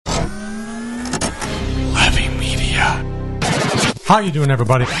How you doing,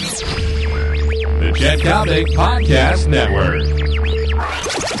 everybody? The Chet Kalnick Podcast Network.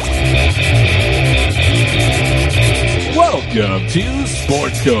 Welcome to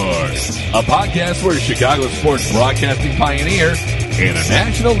Sports Court, a podcast where Chicago sports broadcasting pioneer and a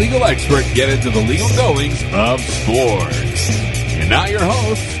national legal expert get into the legal goings of sports. And now your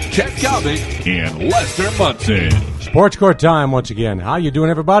hosts, Chet Kalnick and Lester Munson. Sports Court time once again. How you doing,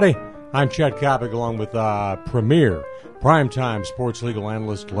 everybody? I'm Chet Kalnick, along with Premier primetime sports legal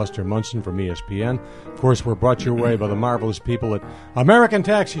analyst Lester Munson from ESPN. Of course, we're brought your way by the marvelous people at American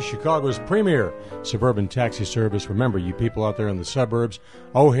Taxi, Chicago's premier suburban taxi service. Remember, you people out there in the suburbs,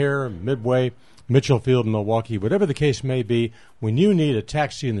 O'Hare, Midway, Mitchellfield, Milwaukee, whatever the case may be, when you need a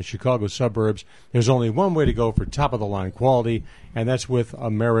taxi in the Chicago suburbs, there's only one way to go for top-of-the-line quality, and that's with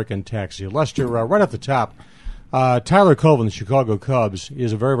American Taxi. Lester, right off the top, Tyler Colvin, the Chicago Cubs,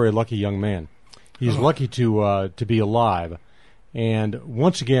 is a very, very lucky young man. He's lucky to be alive. And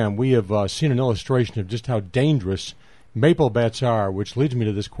once again, we have seen an illustration of just how dangerous maple bats are, which leads me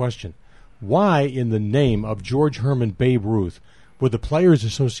to this question. Why, in the name of George Herman Babe Ruth, would the Players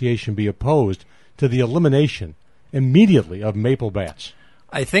Association be opposed to the elimination immediately of maple bats?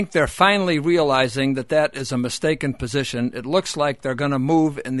 I think they're finally realizing that that is a mistaken position. It looks like they're going to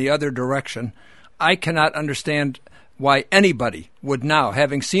move in the other direction. I cannot understand why anybody would now,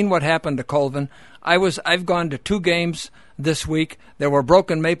 having seen what happened to Colvin. I've gone to 2 games this week. There were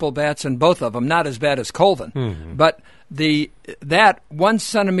broken maple bats in both of them, not as bad as Colvin. But that 1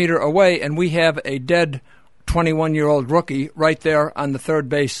 centimeter away, and we have a dead 21-year-old rookie right there on the third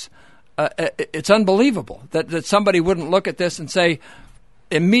base. It's unbelievable that somebody wouldn't look at this and say,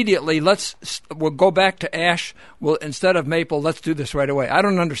 immediately, we'll go back to ash. Well, instead of maple, let's do this right away. I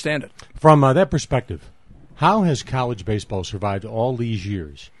don't understand it. From that perspective, how has college baseball survived all these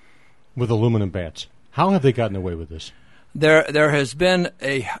years with aluminum bats? How have they gotten away with this? There has been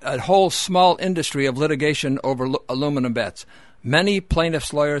a whole small industry of litigation over aluminum bats. Many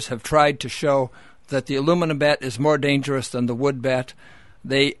plaintiffs' lawyers have tried to show that the aluminum bat is more dangerous than the wood bat.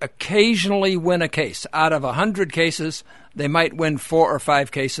 They occasionally win a case. Out of 100 cases, they might win 4 or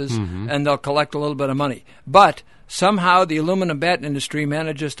 5 cases, and they'll collect a little bit of money. But somehow the aluminum bat industry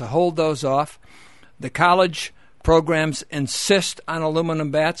manages to hold those off. The college programs insist on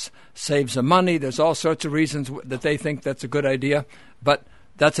aluminum bats, saves them money. There's all sorts of reasons that they think that's a good idea. But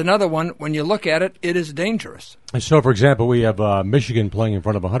that's another one. When you look at it, it is dangerous. So, for example, we have Michigan playing in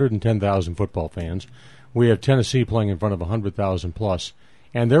front of 110,000 football fans. We have Tennessee playing in front of 100,000 plus.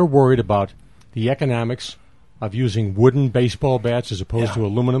 And they're worried about the economics of using wooden baseball bats as opposed to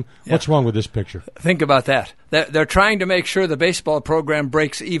aluminum. What's wrong with this picture? Think about that. They're trying to make sure the baseball program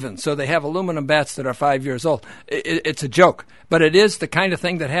breaks even, so they have aluminum bats that are 5 years old. It's a joke, but it is the kind of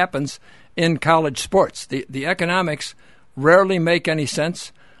thing that happens in college sports. The economics rarely make any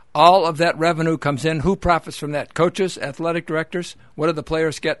sense. All of that revenue comes in. Who profits from that? Coaches, athletic directors. What do the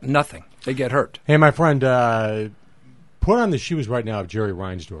players get? Nothing. They get hurt. Hey, my friend, put on the shoes right now of Jerry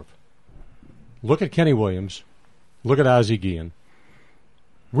Reinsdorf. Look at Kenny Williams. Look at Ozzie Guillen.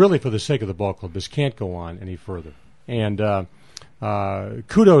 Really, for the sake of the ball club, this can't go on any further. And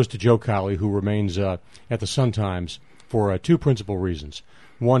kudos to Joe Cowley, who remains at the Sun-Times for 2 principal reasons.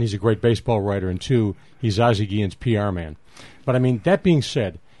 1, he's a great baseball writer, and 2, he's Ozzie Guillen's PR man. But, I mean, that being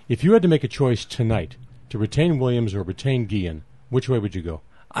said, if you had to make a choice tonight to retain Williams or retain Guillen, which way would you go?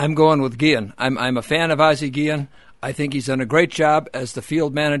 I'm going with Guillen. I'm a fan of Ozzie Guillen. I think he's done a great job as the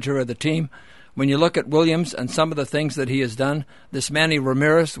field manager of the team. When you look at Williams and some of the things that he has done, this Manny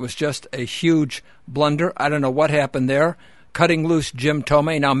Ramirez was just a huge blunder. I don't know what happened there. Cutting loose Jim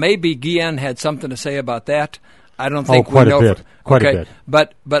Thome. Now, maybe Guillen had something to say about that. I don't think we know. Quite a bit.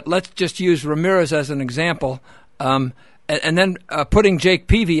 But let's just use Ramirez as an example. And then putting Jake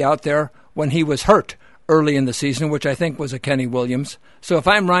Peavy out there when he was hurt early in the season, which I think was a Kenny Williams. So if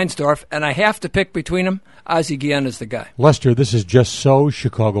I'm Reinsdorf and I have to pick between them, Ozzie Guillen is the guy. Lester, this is just so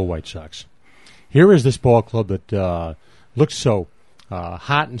Chicago White Sox. Here is this ball club that looked so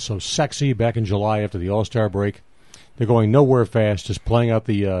hot and so sexy back in July after the All-Star break. They're going nowhere fast, just playing out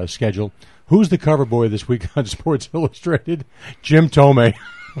the schedule. Who's the cover boy this week on Sports Illustrated? Jim Thome.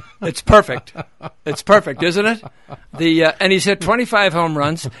 It's perfect. It's perfect, isn't it? And he's hit 25 home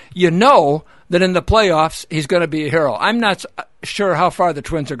runs. You know that in the playoffs he's going to be a hero. I'm not sure how far the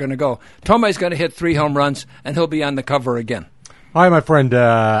Twins are going to go. Thome's going to hit 3 home runs, and he'll be on the cover again. All right, my friend,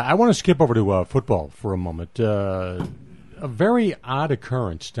 I want to skip over to football for a moment. A very odd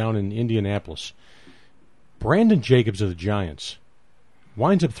occurrence down in Indianapolis. Brandon Jacobs of the Giants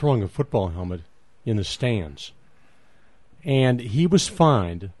winds up throwing a football helmet in the stands. And he was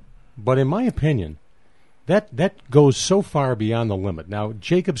fined, but in my opinion, that goes so far beyond the limit. Now,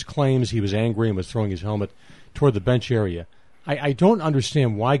 Jacobs claims he was angry and was throwing his helmet toward the bench area. I don't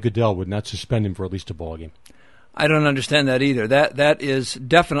understand why Goodell would not suspend him for at least a ball game. I don't understand that either. That is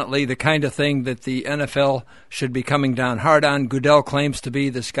definitely the kind of thing that the NFL should be coming down hard on. Goodell claims to be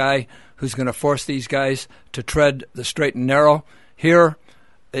this guy who's going to force these guys to tread the straight and narrow. Here,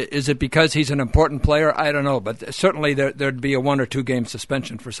 is it because he's an important player? I don't know, but certainly there'd be a 1 or 2 game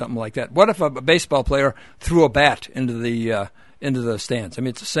suspension for something like that. What if a baseball player threw a bat into the stands? I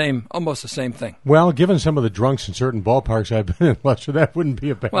mean, it's almost the same thing. Well, given some of the drunks in certain ballparks I've been in, Lester, that wouldn't be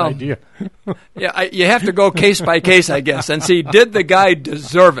a bad idea. Yeah, you have to go case by case, I guess, and see, did the guy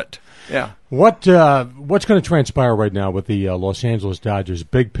deserve it? Yeah. What's going to transpire right now with the Los Angeles Dodgers?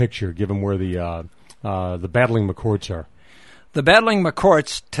 Big picture, given where the battling McCourts are. The battling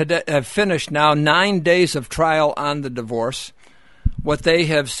McCourts today have finished now 9 days of trial on the divorce. What they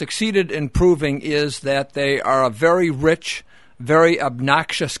have succeeded in proving is that they are a very rich, very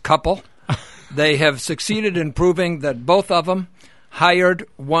obnoxious couple. They have succeeded in proving that both of them hired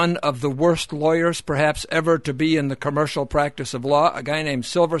one of the worst lawyers perhaps ever to be in the commercial practice of law, a guy named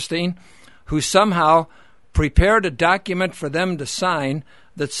Silverstein, who somehow prepared a document for them to sign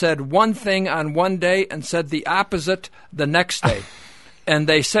that said one thing on one day and said the opposite the next day. And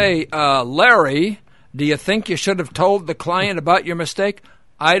they say, Larry, do you think you should have told the client about your mistake?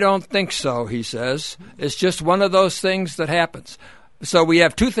 I don't think so, he says. It's just one of those things that happens. So we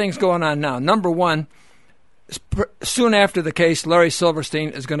have 2 things going on now. Number one, soon after the case, Larry Silverstein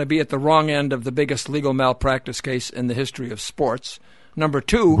is going to be at the wrong end of the biggest legal malpractice case in the history of sports. Number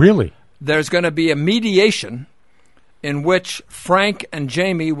 2, really, there's going to be a mediation in which Frank and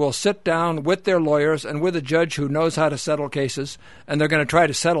Jamie will sit down with their lawyers and with a judge who knows how to settle cases, and they're going to try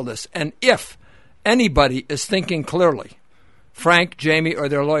to settle this. And if anybody is thinking clearly, Frank, Jamie, or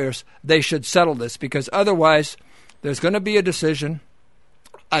their lawyers, they should settle this, because otherwise there's going to be a decision.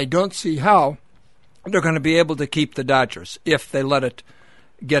 I don't see how they're going to be able to keep the Dodgers if they let it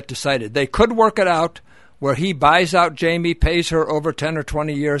get decided. They could work it out where he buys out Jamie, pays her over 10 or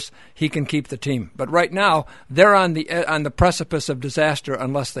 20 years, he can keep the team. But right now, they're on the precipice of disaster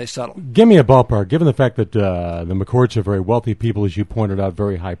unless they settle. Give me a ballpark. Given the fact that the McCourts are very wealthy people, as you pointed out,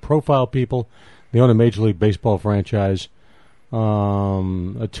 very high-profile people, they own a Major League Baseball franchise,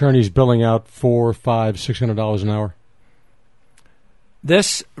 attorneys billing out $400, $500, $600 an hour.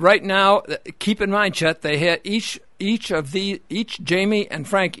 This right now, keep in mind, Chet, they had each Jamie and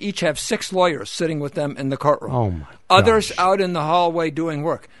Frank each have 6 lawyers sitting with them in the courtroom. Oh my! Others gosh. out in the hallway doing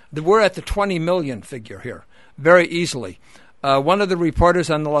work. We're at the 20 million figure here, very easily. One of the reporters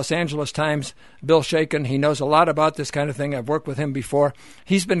on the Los Angeles Times, Bill Shaken, he knows a lot about this kind of thing. I've worked with him before.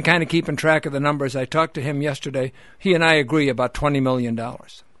 He's been kind of keeping track of the numbers. I talked to him yesterday. He and I agree about $20 million.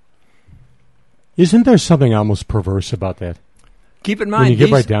 Isn't there something almost perverse about that? Keep in mind, when you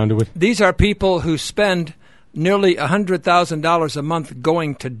get right down to it, these are people who spend nearly $100,000 a month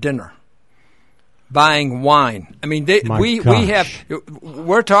going to dinner, buying wine. I mean,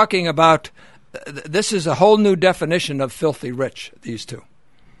 we're talking about, this is a whole new definition of filthy rich, these two.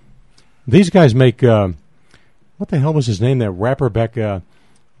 These guys make, what the hell was his name, that rapper back,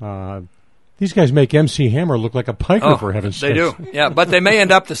 these guys make MC Hammer look like a piker, for heaven's sake. They do, yeah, but they may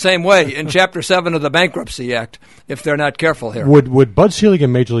end up the same way in Chapter 7 of the Bankruptcy Act if they're not careful here. Would Bud Selig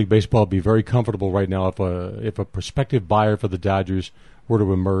and Major League Baseball be very comfortable right now if a prospective buyer for the Dodgers were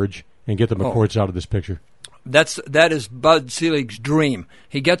to emerge and get the McCourts out of this picture? That is Bud Selig's dream.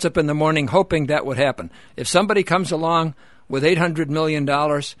 He gets up in the morning hoping that would happen. If somebody comes along with $800 million,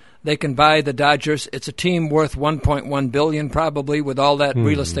 they can buy the Dodgers. It's a team worth $1.1 billion probably with all that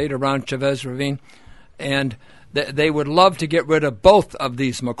real estate around Chavez Ravine. And they would love to get rid of both of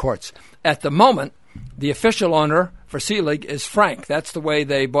these McCourts. At the moment, the official owner for Selig is Frank. That's the way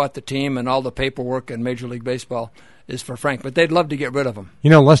they bought the team, and all the paperwork in Major League Baseball is for Frank. But they'd love to get rid of him. You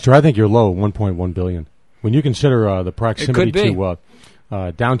know, Lester, I think you're low, $1.1 billion. When you consider the proximity to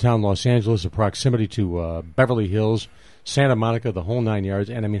downtown Los Angeles, the proximity to Beverly Hills, Santa Monica, the whole 9 yards,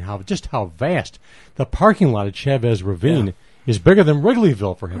 and I mean how vast the parking lot at Chavez Ravine is, bigger than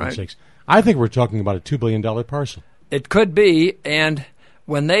Wrigleyville, for heaven's sakes. I think we're talking about a $2 billion parcel. It could be, and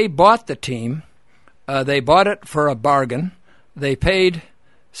when they bought the team, they bought it for a bargain. They paid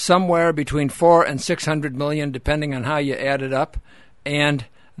somewhere between $400 and $600 million, depending on how you add it up, and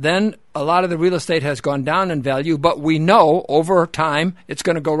then a lot of the real estate has gone down in value, but we know over time it's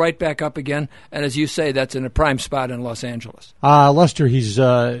going to go right back up again. And as you say, that's in a prime spot in Los Angeles. Lester, he's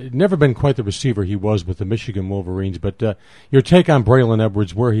never been quite the receiver he was with the Michigan Wolverines, but your take on Braylon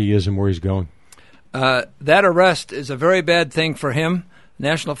Edwards, where he is and where he's going? That arrest is a very bad thing for him.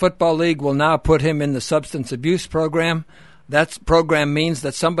 National Football League will now put him in the substance abuse program. That program means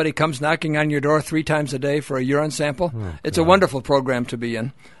that somebody comes knocking on your door 3 times a day for a urine sample. Oh, it's a wonderful program to be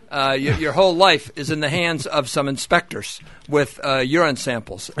in. Your whole life is in the hands of some inspectors with urine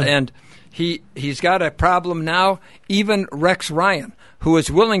samples. And he's got a problem now. Even Rex Ryan, who is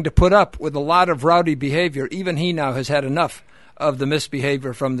willing to put up with a lot of rowdy behavior, even he now has had enough of the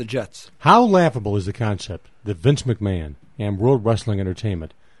misbehavior from the Jets. How laughable is the concept that Vince McMahon and World Wrestling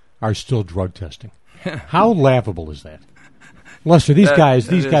Entertainment are still drug testing? How laughable is that? Lester, these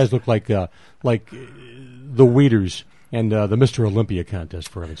guys look like the Weeders and the Mr. Olympia contest,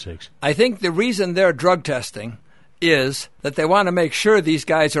 for heaven's sakes. I think the reason they're drug testing is that they want to make sure these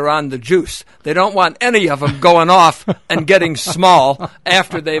guys are on the juice. They don't want any of them going off and getting small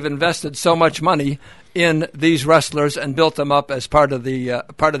after they've invested so much money in these wrestlers and built them up as part of the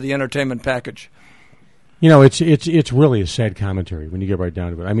entertainment package. You know, it's really a sad commentary when you get right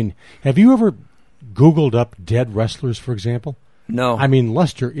down to it. I mean, have you ever Googled up dead wrestlers, for example? No. I mean,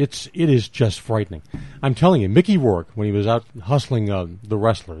 Lester, it is just frightening. I'm telling you, Mickey Rourke, when he was out hustling The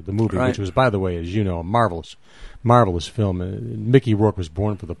Wrestler, the movie, right, which was, by the way, as you know, a marvelous film. Mickey Rourke was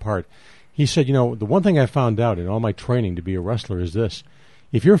born for the part. He said, you know, the one thing I found out in all my training to be a wrestler is this.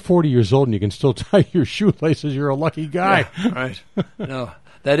 If you're 40 years old and you can still tie your shoelaces, you're a lucky guy. Yeah, right. No,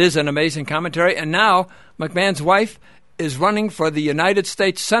 that is an amazing commentary. And now McMahon's wife is running for the United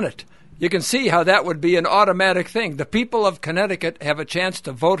States Senate. You can see how that would be an automatic thing. The people of Connecticut have a chance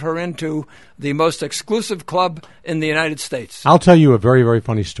to vote her into the most exclusive club in the United States. I'll tell you a very, very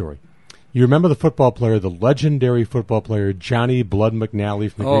funny story. You remember the football player, the legendary football player, Johnny Blood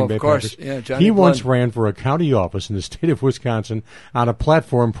McNally from the Green Bay Packers? Yeah, Johnny He Blood. once ran for a county office in the state of Wisconsin on a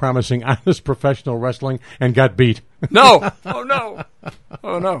platform promising honest professional wrestling and got beat. No. Oh, no.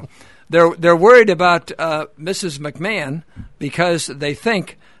 Oh, no. They're worried about Mrs. McMahon because they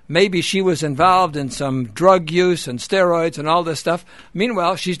think maybe she was involved in some drug use and steroids and all this stuff.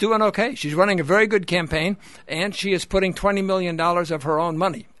 Meanwhile, she's doing okay. She's running a very good campaign, and she is putting $20 million of her own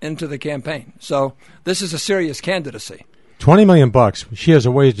money into the campaign. So this is a serious candidacy. $20 million. She has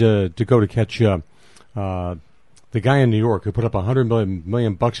a way to go to catch the guy in New York who put up $100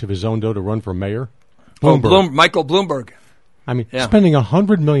 million of his own dough to run for mayor. Bloomberg. Michael Bloomberg. I mean, spending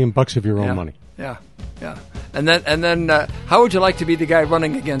 $100 million of your own money. Yeah. And then, how would you like to be the guy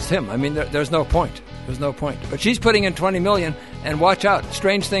running against him? I mean, there's no point. There's no point. But she's putting in $20 million, and watch out,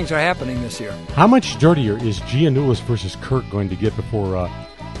 strange things are happening this year. How much dirtier is Giannoulis versus Kirk going to get before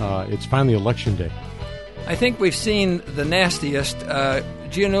it's finally election day? I think we've seen the nastiest.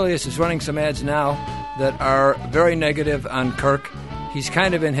 Giannoulis is running some ads now that are very negative on Kirk. He's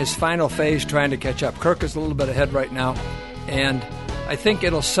kind of in his final phase trying to catch up. Kirk is a little bit ahead right now, and I think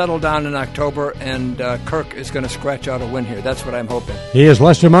it'll settle down in October, and Kirk is going to scratch out a win here. That's what I'm hoping. He is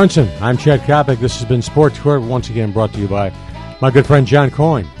Lester Munson. I'm Chet Kopic. This has been Sports Court, once again brought to you by my good friend John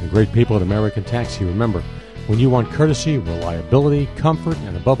Coyne, the great people at American Taxi. Remember, when you want courtesy, reliability, comfort,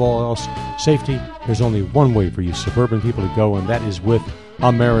 and above all else, safety, there's only one way for you suburban people to go, and that is with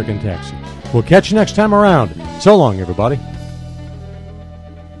American Taxi. We'll catch you next time around. So long, everybody.